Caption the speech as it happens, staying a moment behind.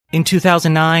In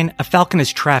 2009, a falcon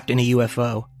is trapped in a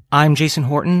UFO. I'm Jason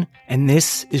Horton, and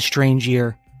this is Strange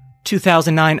Year.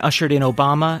 2009 ushered in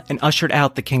Obama and ushered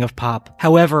out the king of pop.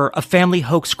 However, a family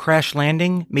hoax crash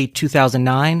landing made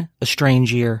 2009 a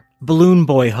strange year. Balloon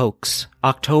Boy hoax,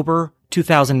 October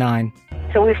 2009.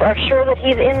 So we are sure that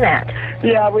he's in that.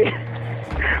 Yeah,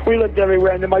 we looked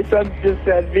everywhere, and then my son just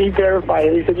said, be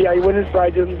verified. He said, yeah, he went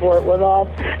inside just before it went off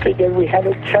because we had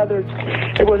it tethered.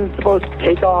 It wasn't supposed to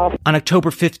take off. On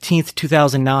October 15th,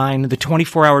 2009, the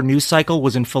 24-hour news cycle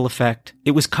was in full effect.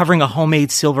 It was covering a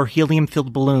homemade silver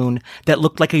helium-filled balloon that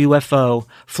looked like a UFO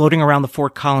floating around the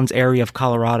Fort Collins area of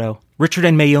Colorado. Richard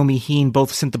and Mayomi Heen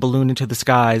both sent the balloon into the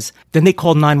skies. Then they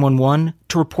called 911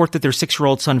 to report that their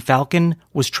 6-year-old son Falcon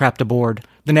was trapped aboard.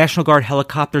 The National Guard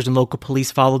helicopters and local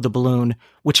police followed the balloon,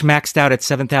 which maxed out at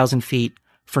 7,000 feet,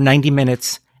 for 90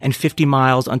 minutes and 50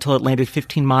 miles until it landed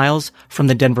 15 miles from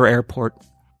the Denver airport.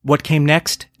 What came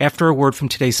next? After a word from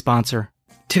today's sponsor.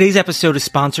 Today's episode is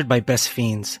sponsored by Best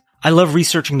Fiends. I love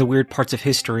researching the weird parts of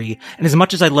history, and as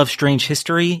much as I love strange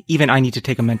history, even I need to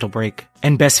take a mental break.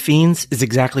 And Best Fiends is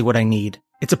exactly what I need.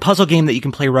 It's a puzzle game that you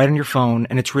can play right on your phone,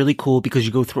 and it's really cool because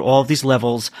you go through all of these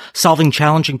levels, solving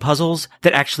challenging puzzles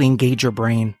that actually engage your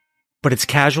brain. But it's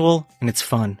casual, and it's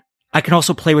fun. I can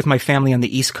also play with my family on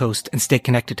the East Coast and stay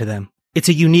connected to them. It's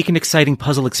a unique and exciting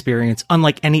puzzle experience,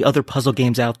 unlike any other puzzle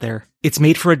games out there. It's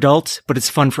made for adults, but it's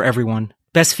fun for everyone.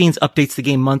 Best Fiends updates the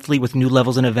game monthly with new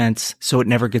levels and events, so it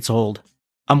never gets old.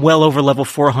 I'm well over level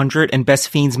 400, and Best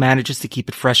Fiends manages to keep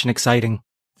it fresh and exciting.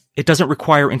 It doesn't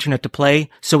require internet to play,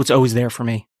 so it's always there for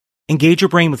me. Engage your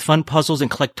brain with fun puzzles and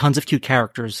collect tons of cute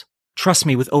characters. Trust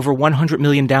me, with over 100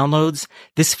 million downloads,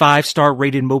 this 5-star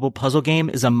rated mobile puzzle game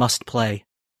is a must-play.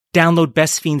 Download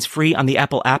Best Fiends free on the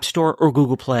Apple App Store or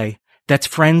Google Play. That's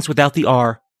friends without the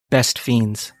R, Best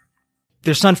Fiends.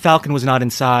 Their son Falcon was not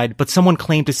inside, but someone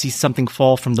claimed to see something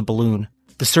fall from the balloon.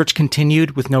 The search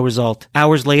continued with no result.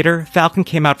 Hours later, Falcon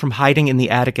came out from hiding in the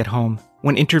attic at home.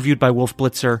 When interviewed by Wolf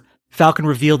Blitzer, Falcon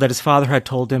revealed that his father had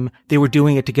told him they were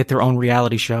doing it to get their own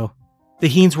reality show. The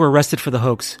Heens were arrested for the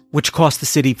hoax, which cost the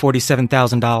city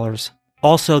 $47,000.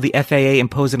 Also, the FAA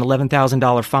imposed an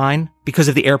 $11,000 fine because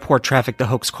of the airport traffic the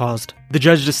hoax caused. The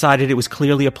judge decided it was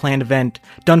clearly a planned event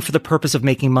done for the purpose of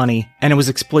making money, and it was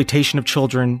exploitation of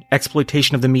children,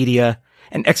 exploitation of the media,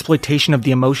 and exploitation of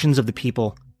the emotions of the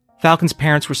people. Falcon's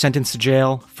parents were sentenced to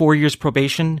jail, 4 years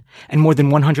probation, and more than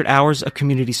 100 hours of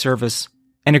community service,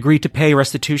 and agreed to pay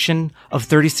restitution of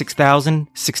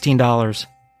 $36,016.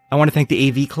 I want to thank the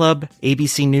AV Club,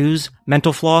 ABC News,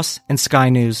 Mental Floss, and Sky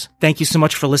News. Thank you so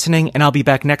much for listening, and I'll be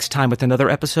back next time with another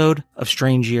episode of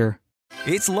Strange Year.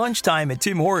 It's lunchtime at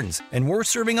Tim Hortons, and we're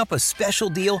serving up a special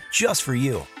deal just for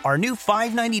you. Our new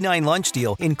 $5.99 lunch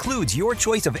deal includes your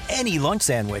choice of any lunch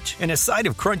sandwich and a side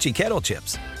of crunchy kettle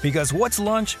chips. Because what's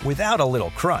lunch without a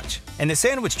little crunch? And the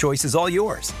sandwich choice is all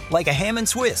yours, like a ham and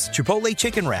Swiss, Chipotle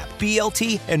chicken wrap,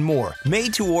 BLT, and more,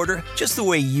 made to order just the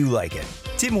way you like it.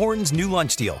 Tim Hortons' new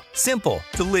lunch deal. Simple,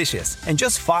 delicious, and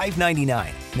just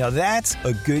 $5.99. Now that's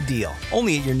a good deal.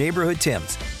 Only at your neighborhood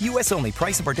Tim's. U.S. only.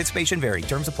 Price and participation vary.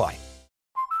 Terms apply.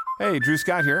 Hey, Drew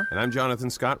Scott here, and I'm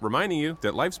Jonathan Scott, reminding you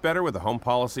that life's better with a home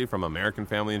policy from American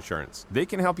Family Insurance. They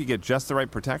can help you get just the right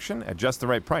protection at just the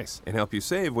right price and help you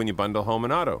save when you bundle home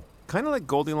and auto. Kind of like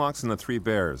Goldilocks and the Three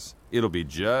Bears. It'll be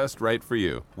just right for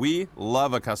you. We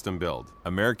love a custom build.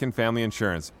 American Family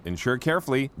Insurance. Insure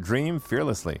carefully, dream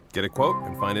fearlessly. Get a quote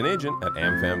and find an agent at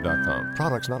amfam.com.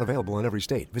 Products not available in every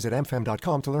state. Visit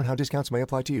amfam.com to learn how discounts may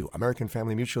apply to you. American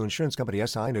Family Mutual Insurance Company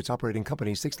SI and its operating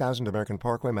company 6000 American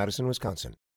Parkway, Madison, Wisconsin.